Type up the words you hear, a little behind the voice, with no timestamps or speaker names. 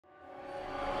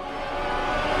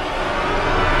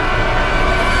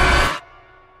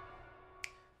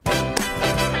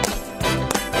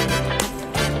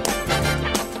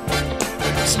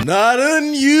Not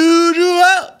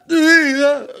unusual.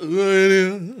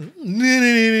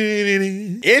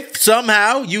 If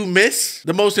somehow you miss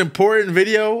the most important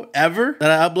video ever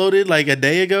that I uploaded like a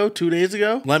day ago, 2 days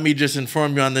ago, let me just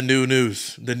inform you on the new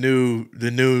news. The new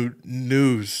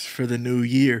news for the new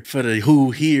year. For the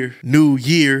who here. New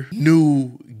year.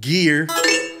 New gear.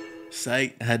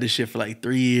 Psych. I had this shit for like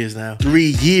 3 years now. 3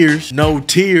 years. No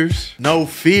tears. No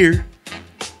fear.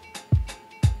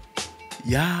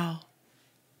 Y'all.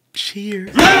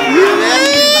 Cheers.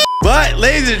 But,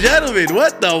 ladies and gentlemen,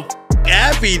 what the f?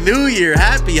 Happy New Year,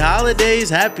 happy holidays,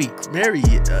 happy Merry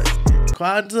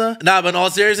Kwanzaa. Nah, but in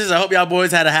all seriousness, I hope y'all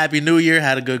boys had a happy New Year,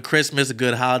 had a good Christmas, a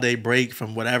good holiday break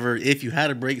from whatever. If you had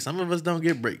a break, some of us don't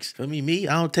get breaks. For me,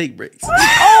 I don't take breaks.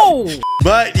 Oh!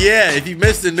 But yeah, if you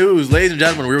missed the news, ladies and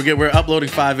gentlemen, we're uploading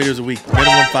 5 videos a week,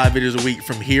 minimum 5 videos a week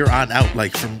from here on out.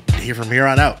 Like from here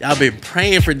on out. Y'all been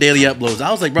praying for daily uploads.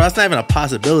 I was like, bro, that's not even a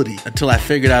possibility until I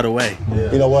figured out a way.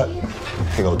 You know what?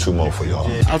 Here go 2 more for y'all.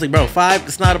 I was like, bro, 5,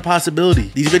 it's not a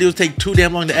possibility. These videos take too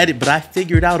damn long to edit, but I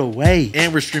figured out a way.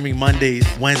 And we're streaming Mondays,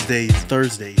 Wednesdays,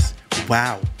 Thursdays.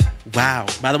 Wow. Wow.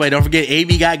 By the way, don't forget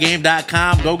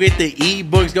abgg.game.com. Go get the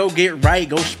ebooks. Go get right.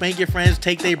 Go spank your friends.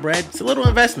 Take their bread. It's a little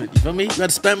investment. You feel me? You got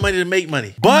to spend money to make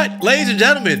money. But, ladies and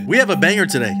gentlemen, we have a banger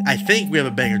today. I think we have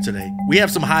a banger today. We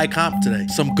have some high comp today.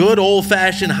 Some good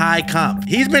old-fashioned high comp.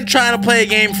 He's been trying to play a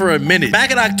game for a minute.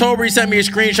 Back in October, he sent me a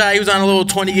screenshot. He was on a little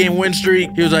 20-game win streak.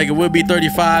 He was like, it would be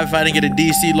 35 if I didn't get a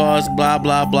DC loss, blah,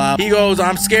 blah, blah. He goes,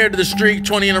 I'm scared of the streak,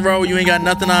 20 in a row. You ain't got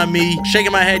nothing on me.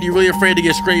 Shaking my head, you really afraid to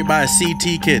get scraped by a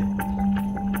CT kid.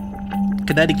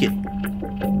 Connecticut.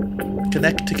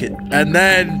 And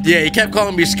then, yeah, he kept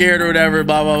calling me scared or whatever,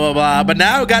 blah, blah, blah, blah. But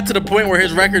now it got to the point where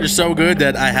his record is so good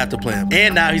that I have to play him.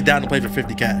 And now he's down to play for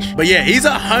 50 cash. But yeah, he's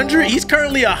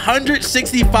currently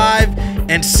 165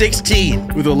 and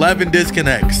 16 with 11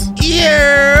 disconnects.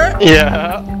 Yeah.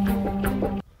 Yeah.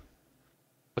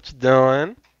 What you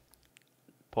doing?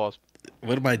 Pause.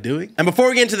 What am I doing? And before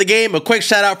we get into the game, a quick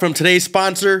shout out from today's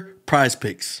sponsor,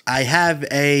 PrizePicks. I have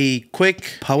a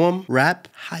quick poem, rap,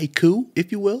 haiku,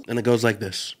 if you will. And it goes like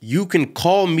this. You can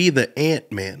call me the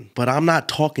Ant-Man, but I'm not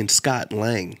talking Scott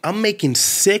Lang. I'm making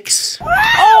 6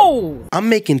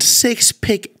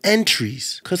 pick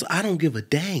entries because I don't give a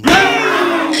dang.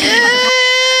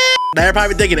 Now you're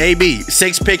probably thinking, AB,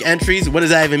 6 pick entries, what does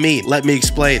that even mean? Let me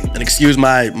explain. And excuse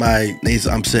my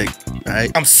nasal, I'm sick, all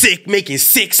right? I'm sick making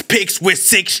 6 picks with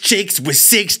 6 chicks with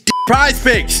 6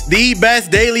 PrizePicks, the best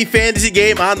daily fantasy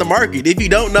game on the market. If you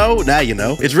don't know, now you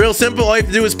know. It's real simple. All you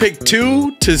have to do is pick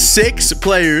 2 to 6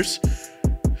 players.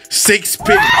 6 picks.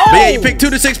 But yeah, you pick 2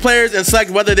 to 6 players and select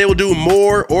whether they will do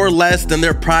more or less than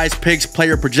their PrizePicks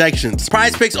player projections.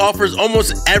 PrizePicks offers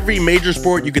almost every major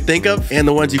sport you could think of and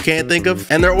the ones you can't think of.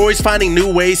 And they're always finding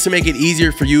new ways to make it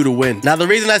easier for you to win. Now, the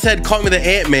reason I said call me the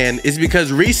Ant-Man is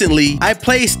because recently I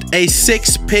placed a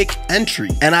 6 pick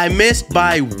entry and I missed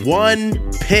by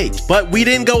 1 pick. But we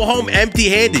didn't go home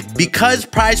empty-handed. Because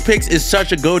PrizePicks is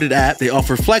such a goated app, they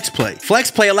offer Flex Play. Flex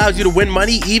Play allows you to win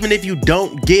money even if you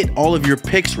don't get all of your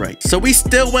picks right. So we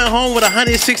still went home with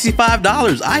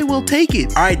 $165. I will take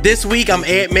it. All right, this week I'm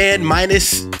Ant-Man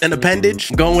minus an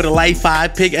appendage. I'm going with a light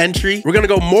 5 pick entry. We're gonna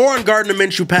go more on Gardner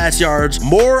Minshew pass yards,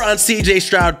 more on CJ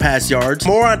Stroud pass yards,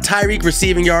 more on Tyreek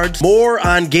receiving yards, more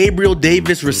on Gabriel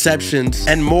Davis receptions,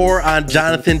 and more on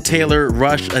Jonathan Taylor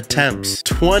rush attempts.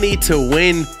 20 to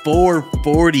win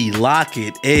 440. Lock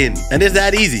it in. And it's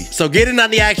that easy. So get in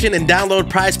on the action and download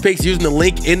PrizePicks using the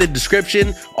link in the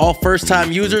description. All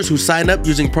first-time users who sign up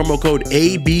using promo code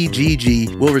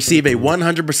ABGG will receive a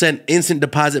 100% instant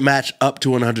deposit match up to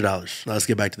 $100. Now let's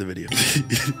get back to the video.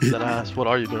 That ass, what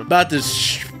are you doing? About to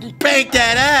spank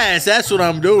that ass. That's what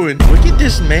I'm doing. Look at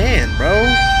this man,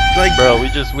 bro. Like, bro,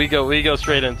 we go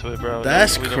straight into it, bro.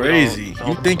 That's crazy.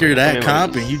 You think you're that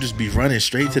comp and you just be running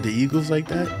straight to the Eagles like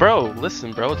that? Bro,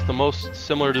 listen, bro. It's the most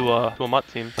similar to a Mutt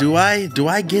team. Do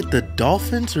I get the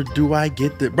Dolphins or do I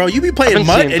get the... Bro, you be playing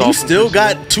Mutt and you still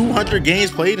got 200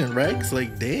 games played in Regs?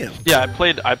 Like, damn. Yeah, I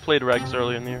played Regs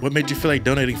earlier in the year. What made you feel like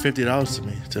donating $50 to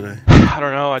me today? I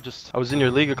don't know. I was in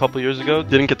your league a couple years ago.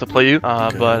 Didn't get to play you.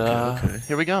 Okay.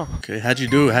 Here we go. Okay, how'd you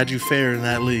do? How'd you fare in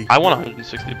that league? I won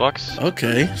 $160.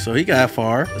 Okay, so he got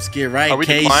far. Let's get right, Are we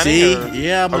KC.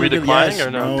 Yeah, are we declining or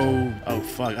no? Oh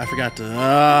fuck, I forgot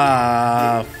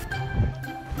to.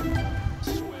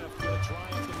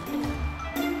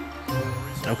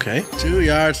 Okay, 2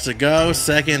 yards to go,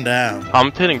 2nd down.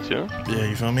 I'm hitting 2. Yeah,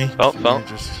 you feel me? Felt.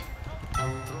 Did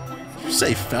you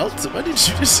say felt? What did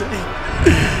you just say?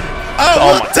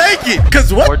 Oh, we'll take it.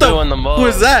 Cause what We're doing the most. Who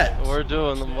is that? We're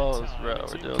doing the most, bro.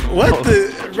 We're doing the What most.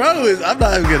 the bro is? I'm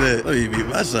not even gonna. Let me mute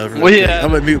myself. Well, yeah,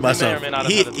 I'm gonna mute may or myself. may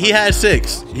not have He had a touch. has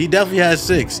 6. He definitely has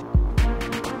 6.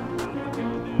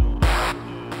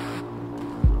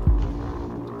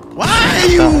 Why are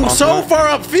you so far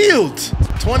upfield?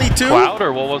 22. Cloud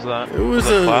or what was that? It was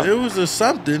that a. It was a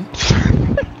something.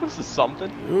 This is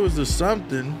something. It was a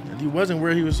something, and he wasn't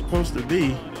where he was supposed to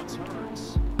be.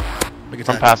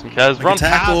 Run past him, Kez. Run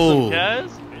past him, Kez.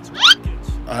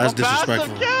 Oh, that's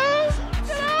disrespectful. Get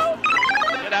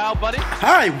out, buddy.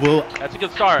 Hi, Will. That's a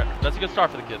good start. That's a good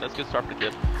start for the kid. That's a good start for the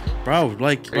kid. Bro,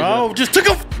 just took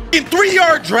a fucking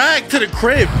 3-yard drag to the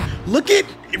crib. Look at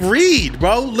Reed,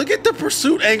 bro. Look at the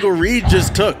pursuit angle Reed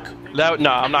just took.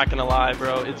 No, I'm not gonna lie,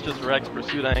 bro. It's just Rex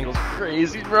pursuit angles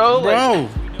crazy, bro. Bro,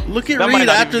 look at Reed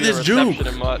after this juke.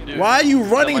 Why are you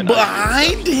running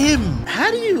behind him? How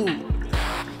do you?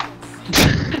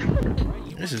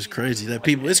 This is crazy that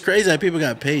people. It's crazy that people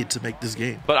got paid to make this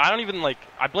game. But I don't even like.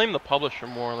 I blame the publisher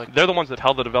more. Like they're the ones that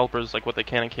tell the developers like what they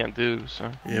can and can't do.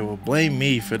 So yeah, well, blame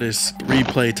me for this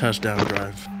replay touchdown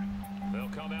drive.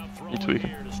 You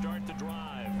tweaking?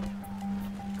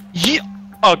 Yeah.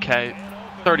 Okay.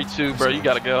 32, bro. You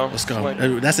gotta go. Let's go.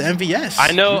 That's an MVS.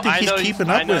 I know. You think he's keeping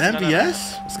up with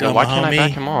MVS? Let's go, why my can't homie. I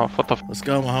back him off? What the? Let's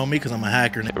go, my homie, because I'm a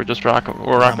hacker. We're just rocking.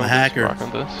 We're rocking. I'm a hacker. Rocking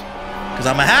this. Because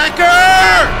I'm a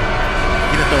hacker.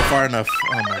 He didn't throw far enough.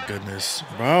 Oh my goodness,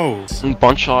 bro.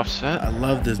 Bunch offset. I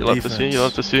love this defense. You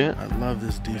love to see it. I love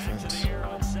this defense.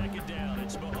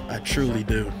 I truly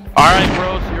do. All right,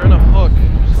 bro. So you're in a hook.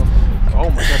 Oh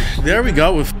my god. There we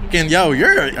go with fucking yo.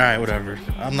 You're all right. Whatever.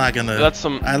 I'm not gonna. That's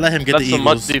some. I let him get the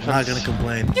Eagles. I'm not gonna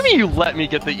complain. What do you mean you let me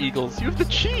get the Eagles? You have the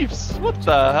Chiefs. What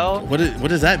the hell? What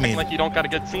does that mean? Acting like you don't got a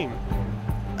good team.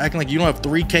 Acting like you don't have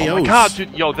 3 KOs. Oh my god,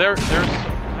 dude. Yo, there's.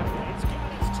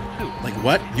 Like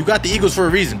what? You got the Eagles for a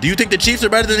reason. Do you think the Chiefs are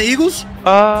better than the Eagles?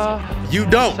 You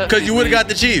don't, because you would have got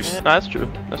the Chiefs. Yeah, no, that's true.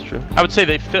 That's true. I would say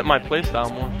they fit my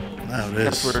playstyle more. No, it is.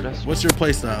 That's what it is. What's your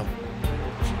playstyle?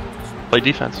 Play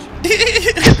defense.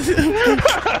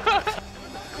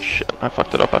 Shit, I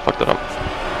fucked it up.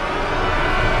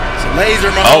 So laser,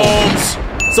 Mahomes.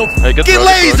 So get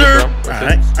laser.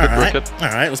 All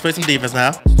right. Let's play some defense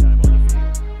now.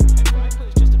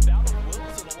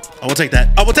 I will take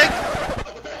that. I will take.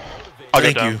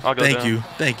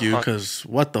 Thank you. Because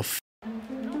what the f?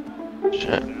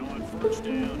 Shit.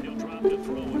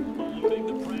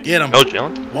 Get him. Oh,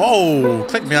 Jalen. Whoa!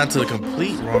 Click me onto the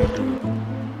complete wrong dude.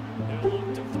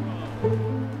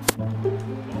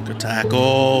 Good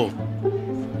tackle.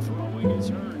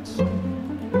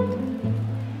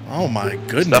 Oh my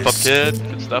goodness. Step up, kid.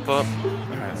 Good step up.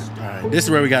 All right. This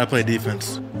is where we gotta play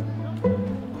defense.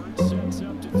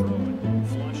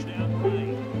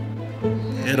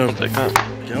 Hit him.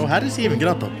 Yo, how does he even get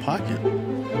out the pocket?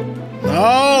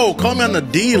 No, call me on the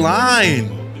D line.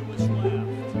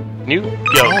 Yo,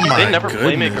 they never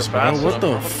playmaker fast. What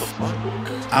the fuck?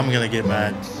 I'm gonna get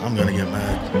mad.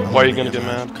 Why are you gonna get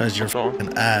mad? Because you're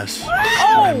an ass.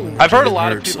 I've heard a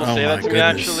lot of people say that to me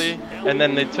actually, and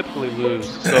then they typically lose.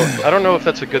 So I don't know if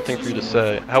that's a good thing for you to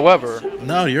say. However,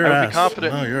 no, you're ass. I would be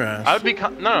confident. No, you're ass. I would be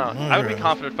I would be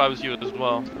confident if I was you as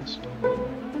well.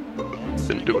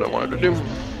 Didn't do what I wanted to do.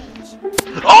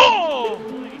 Oh!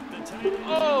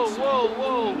 Oh!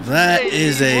 Whoa! That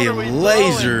is a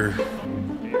laser.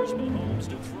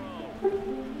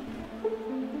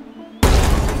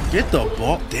 Get the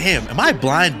ball. Damn. Am I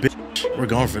blind, bitch? We're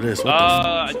going for this. What the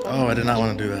oh, I did not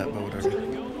want to do that, but whatever.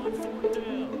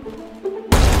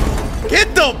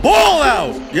 Get the ball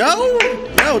out.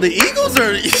 Yo, the Eagles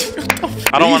are...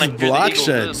 I don't want to These block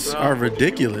sheds are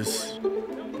ridiculous.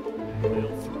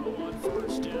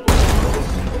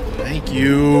 Thank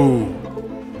you.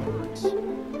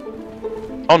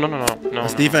 Oh, no.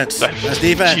 That's defense. That's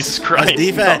defense. Jesus Christ. That's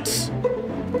defense.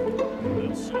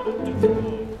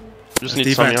 Just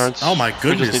need some yards. Oh my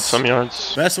goodness. We just need some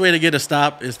yards. Best way to get a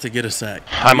stop is to get a sack.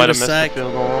 I might have missed the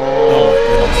field goal.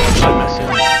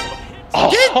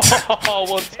 Oh,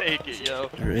 we'll take it,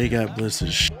 yo. Your A got blitz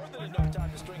is shit.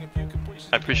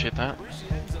 I appreciate that.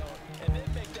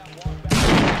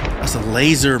 That's a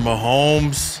laser,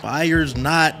 Mahomes. Fire's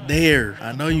not there.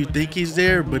 I know you think he's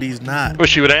there, but he's not.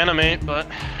 Wish you would animate, but...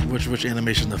 Which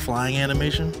animation? The flying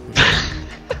animation?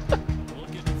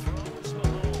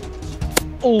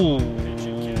 Oh.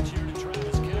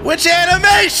 Which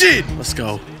animation? Let's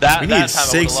go. We need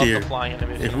 6 here.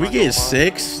 If we get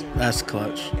 6, that's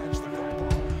clutch.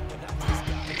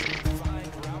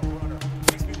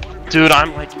 Dude,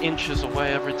 I'm like inches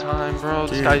away every time, bro.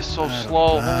 This guy's so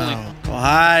slow. Holy. Oh,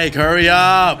 hi, hurry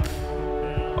up.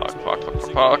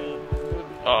 Fuck.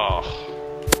 Oh.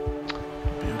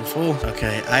 Beautiful.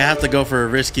 Okay, I have to go for a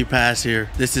risky pass here.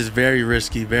 This is very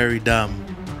risky, very dumb.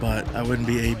 But I wouldn't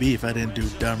be AB if I didn't do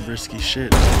dumb, risky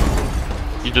shit.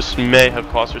 You just may have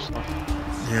cost yourself.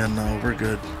 Yeah, no, we're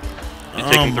good. You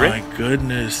taking three? Oh my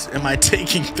goodness. Am I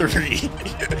taking 3? On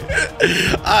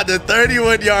the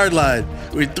 31-yard line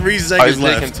with 3 seconds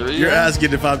left. Three, You're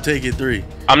asking if I'm taking 3.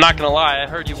 I'm not gonna lie, I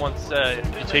heard you once say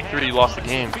if you take 3, you lost the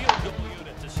game.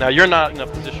 Now you're not in a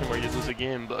position where you lose a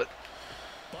game, but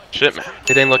shit, man,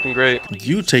 it ain't looking great.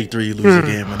 You take 3, you lose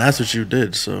the game, and that's what you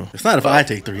did. So it's not if I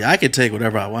take 3. I can take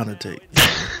whatever I want to take.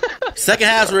 Second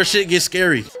half's where shit gets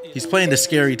scary. He's playing the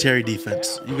Scary Terry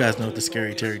defense. You guys know what the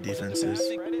Scary Terry defense is.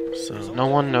 So no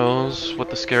one knows what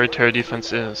the Scary Terry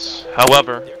defense is.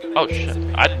 However, oh shit,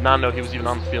 I did not know he was even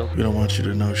on the field. We don't want you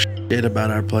to know shit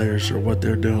about our players or what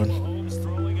they're doing.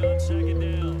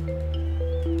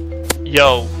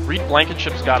 Yo, Reed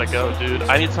Blankenship's gotta go, dude.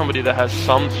 I need somebody that has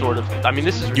some sort of. I mean,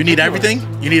 this is ridiculous. You need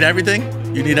everything? You need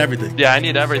everything? You need everything. Yeah, I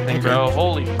need everything, okay, bro.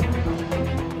 Holy.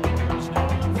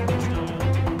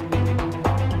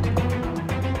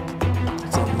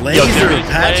 It's a laser,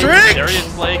 Patrick!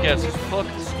 Darius Slay gets cooked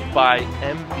by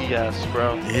MVS,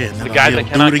 bro. Yeah, no, the guy that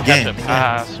cannot do it again. catch a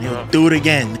pass, He'll bro. do it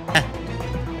again.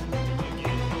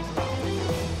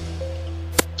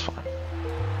 It's fine.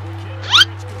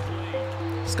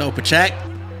 Let's go, Pachak.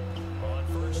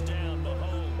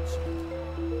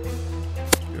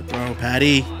 Good throw,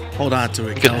 Patty. Hold on to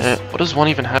it, Kels. What does one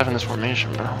even have in this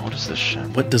formation, bro? What is this shit?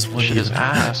 What does one Shit is even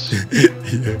ass.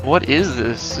 yeah. What is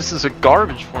this? This is a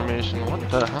garbage formation. What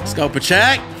the hell? Let's go,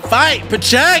 Pachak. Fight,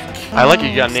 Pachak. I like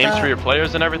you got names for your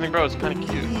players and everything, bro. It's kind of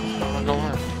cute. I'm not gonna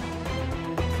lie.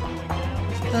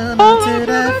 To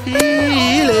that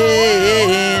feeling,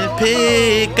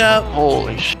 pick up.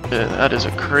 Holy shit, that is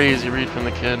a crazy read from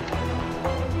the kid.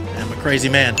 I'm a crazy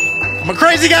man. I'm a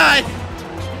crazy guy.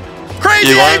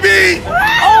 Crazy You are? AB.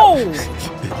 Oh!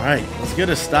 All right, let's get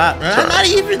a stop. I'm not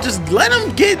even just let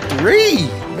him get 3.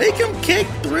 Make him kick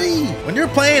 3. When you're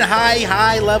playing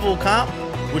high level comp,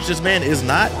 which this man is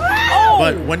not.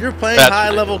 But when you're playing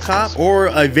high-level comp or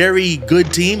a very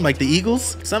good team like the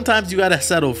Eagles, sometimes you got to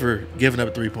settle for giving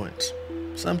up 3 points.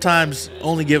 Sometimes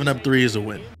only giving up 3 is a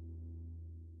win.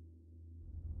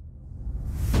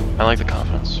 I like the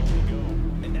confidence.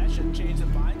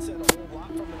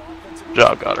 Good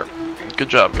job, Goddard. Good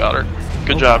job, Goddard.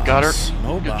 Good job, Goddard.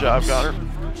 No Good bombs. job, Goddard.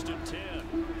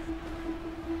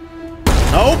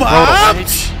 No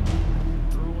bombs.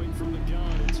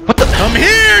 What the? Come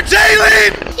here,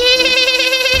 Jalen.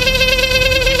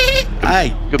 I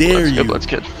dare you. Good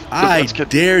kid. I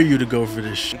dare you to go for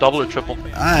this shit. Double or triple?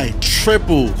 I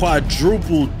triple,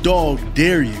 quadruple, dog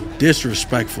dare you.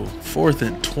 Disrespectful. 4th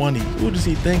and 20. Who does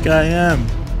he think I am?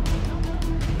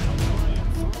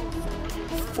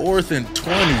 4th and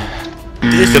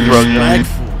 20.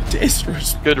 Disrespectful.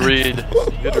 Disrespectful. Good read.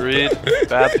 Good read.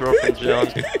 Bad throw from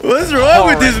Jones. What's wrong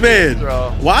with this man?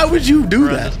 Throw. Why would you do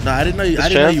Bro, that? No, I didn't know you. I this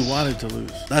didn't know chance? you wanted to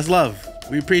lose. That's love.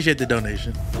 We appreciate the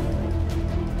donation.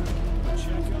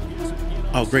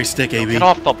 Oh, great stick, AB. Get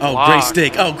off the Oh, block. great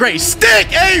stick. Oh, great stick,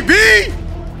 AB.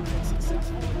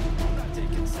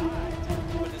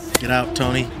 Get out,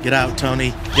 Tony. Get out,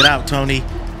 Tony. Get out, Tony.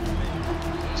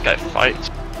 This guy fights.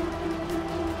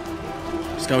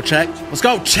 Let's go, check. Let's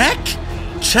go, check.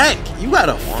 Check. You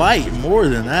gotta fight more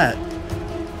than that.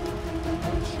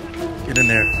 Get in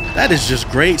there. That is just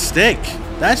great stick.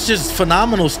 That's just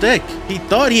phenomenal stick. He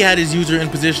thought he had his user in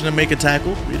position to make a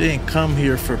tackle. We didn't come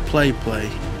here for play.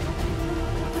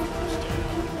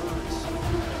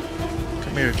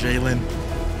 Come here, Jalen.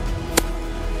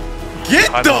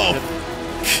 Get the...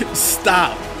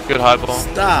 Stop. Good high ball.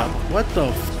 Stop. What the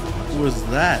f was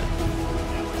that?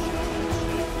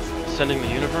 Sending the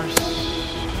universe.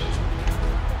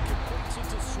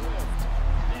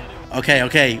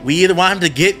 Okay. We either want him to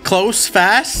get close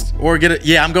fast or get it.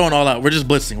 Yeah, I'm going all out. We're just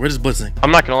blitzing.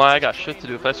 I'm not gonna lie, I got shit to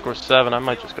do. If I score 7, I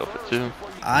might just go for 2.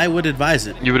 I would advise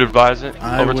it. You would advise it?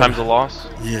 I Overtime's would. a loss?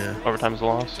 Yeah. Overtime's a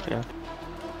loss? Yeah.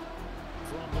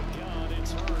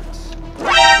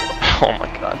 Oh my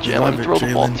god, Love Jalen, it, throw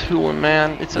the ball Jalen. to him,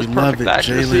 man. It says We love perfect it,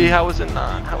 accuracy. Jalen. How is it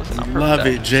not? How is it not perfect Love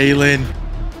it, accuracy? Jalen.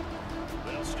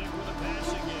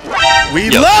 We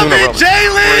Yo, love 2 in a it, row is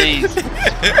Jalen.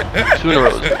 crazy. 2 in a row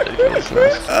is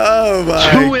ridiculousness. Oh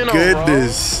my 2 in a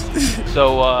goodness. So,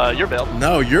 you're bailed.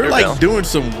 No, you're like bailed. doing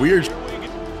some weird.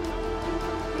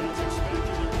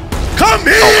 Come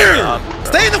here! God,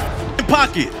 Stay in the f***ing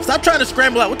pocket. Stop trying to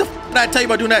scramble out. What the f did I tell you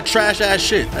about doing that trash ass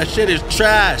shit? That shit is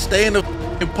trash. Stay in the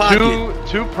f***ing pocket.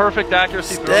 Two perfect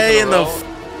accuracy throws Stay in in a the row.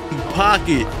 f***ing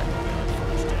pocket.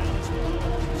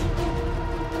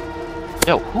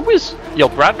 Yo, who is... Yo,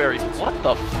 Bradbury, what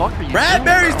the fuck are you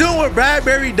Bradbury's doing, doing what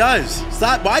Bradbury does.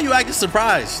 Stop. Why are you acting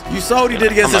surprised? You saw what he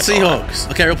did against the Seahawks.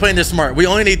 Okay, we're playing this smart. We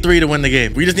only need 3 to win the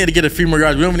game. We just need to get a few more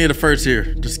yards. We don't even need a first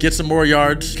here. Just get some more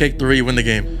yards, kick 3, win the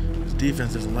game. This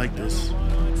defense doesn't like this.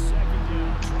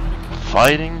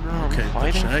 Fighting, bro. Okay,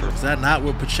 Fighting. Pacheco. Is that not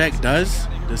what Pacheco does?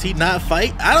 Does he not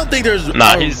fight? I don't think there's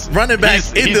he's running back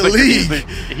in the league.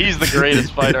 He's the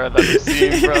greatest fighter I've ever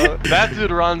seen, bro. That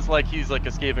dude runs like he's like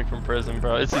escaping from prison,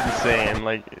 bro. It's insane.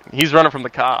 Like he's running from the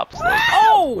cops. Like,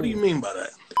 oh, what do you mean by that?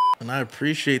 And I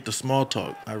appreciate the small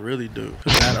talk. I really do.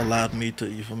 That allowed me to,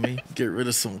 you feel me, get rid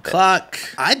of some clock.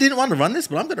 I didn't want to run this,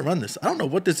 but I'm gonna run this. I don't know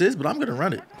what this is, but I'm gonna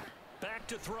run it. Back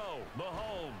to throw,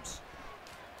 Mahomes.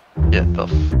 Get the.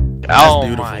 Oh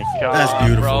beautiful. My god, that's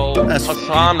beautiful. Bro. That's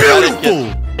Hassan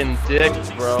beautiful. In dick,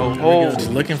 bro. Oh,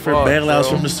 just looking for bailouts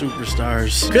from the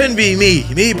superstars. Couldn't be me.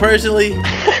 Me personally,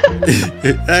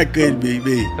 that couldn't be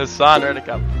me. Hassan Reddick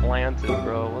got planted,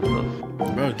 bro. What the?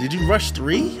 Bro, did you rush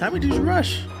 3? How many did you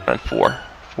rush? And 4.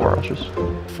 4 rushes.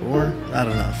 4? Not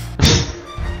enough.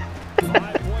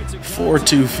 4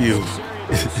 too few.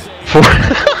 4.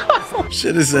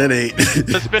 Should have said 8.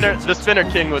 The spinner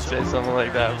king would say something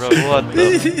like that, bro. What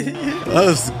the?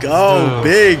 Let's go,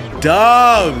 big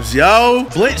dubs, yo.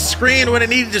 Blitz screen when it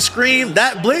needed to scream.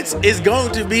 That blitz is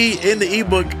going to be in the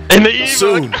ebook. In the ebook.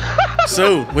 Soon.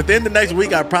 Soon. Within the next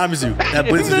week, I promise you. That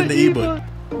blitz is in the ebook.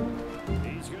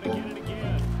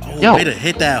 Oh, yo. Way to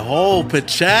hit that hole,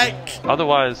 Pacheco.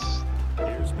 Otherwise,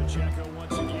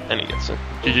 and he gets it.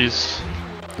 GG's.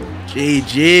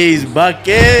 GG's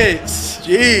buckets.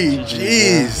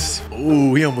 GG's.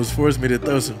 Ooh, he almost forced me to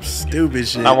throw some stupid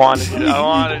shit. I wanted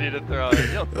you to throw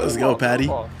it. Yo, let's go, Patty.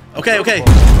 Okay.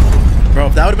 Bro,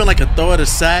 if that would have been like a throw at a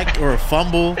sack or a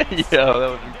fumble. Yo, that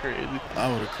would have been crazy. I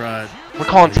would have cried. We're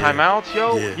calling timeouts,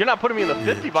 yo. Yeah. You're not putting me in the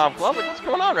 50 bomb club. Like, what's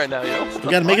going on right now, yo?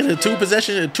 We gotta make it a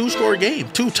 2-possession, a 2-score game,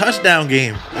 2-touchdown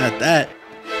game at that.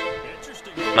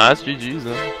 Nah, it's GG's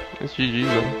though. It's GG's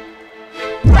though.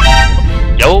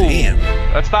 Yo, damn.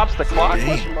 That stops the clock.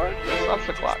 Damn. That stops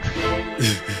the clock.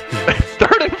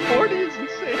 3rd and 40 is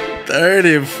insane.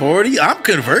 3rd and 40. I'm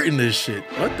converting this shit.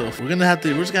 What the? We're just gonna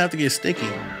have to get sticky.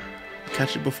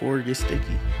 Catch it before it gets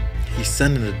sticky. He's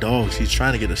sending the dogs. He's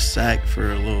trying to get a sack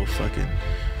for a little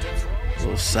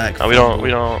sack. No, we don't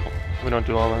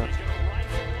do all that.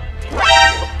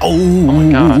 Oh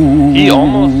my god. He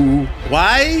almost.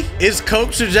 Why is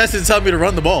coach suggesting telling me to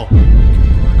run the ball?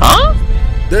 Huh?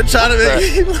 They're trying to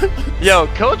make me. Yo,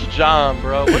 Coach John,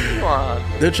 bro, what you on?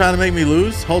 They're trying to make me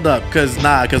lose. Hold up, cause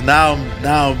now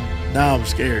I'm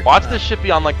scared. Watch this shit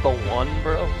be on like the 1,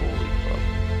 bro. Holy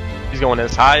fuck. He's going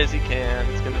as high as he can.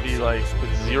 It's gonna be like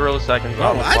with 0 seconds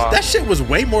on the clock. That shit was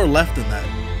way more left than that.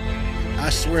 I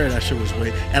swear that shit was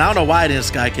way. And I don't know why I didn't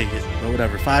sky kick it, but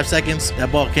whatever. 5 seconds, that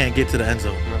ball can't get to the end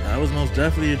zone. That was most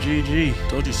definitely a GG.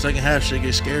 Told you second half shit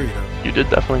get scary though. You did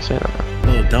definitely say that.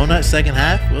 Little donut second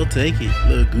half, we'll take it.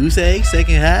 Little goose egg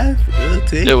second half, we'll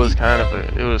take it. It was kind of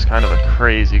a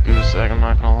crazy goose egg. I'm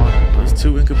not gonna lie. Those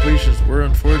 2 incompletions were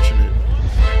unfortunate.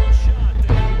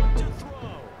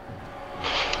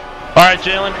 All right,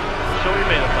 Jalen, show what you're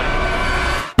made of, buddy.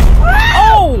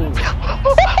 Oh!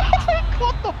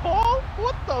 What the ball?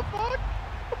 What the fuck?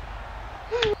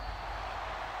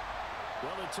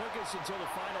 Well, it took us until the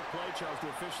final play, Charles, to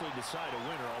officially decide a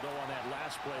winner. Although on that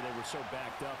last play they were so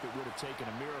backed up, it would have taken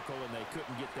a miracle, and they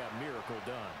couldn't get that miracle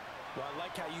done. Well, I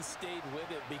like how you stayed with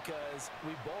it, because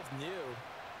we both knew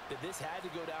that this had to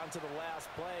go down to the last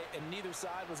play, and neither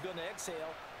side was going to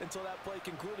exhale until that play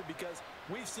concluded, because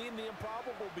we've seen the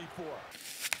improbable before.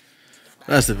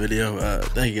 That's the video.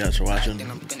 Thank you guys for watching.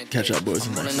 Catch up, boys.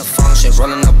 Rolling the phone shit,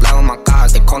 rolling up loud with my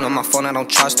guys. They calling my phone, I don't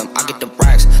trust them. I get the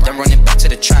racks, then run it back to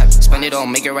the trap. Spend it all,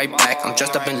 make it right back. I'm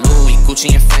dressed up in Louis,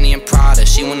 Gucci and Fendi and Prada.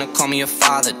 She wanna call me a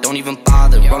father, don't even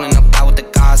bother. Rolling up loud with the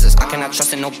guys, I cannot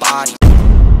trust in nobody.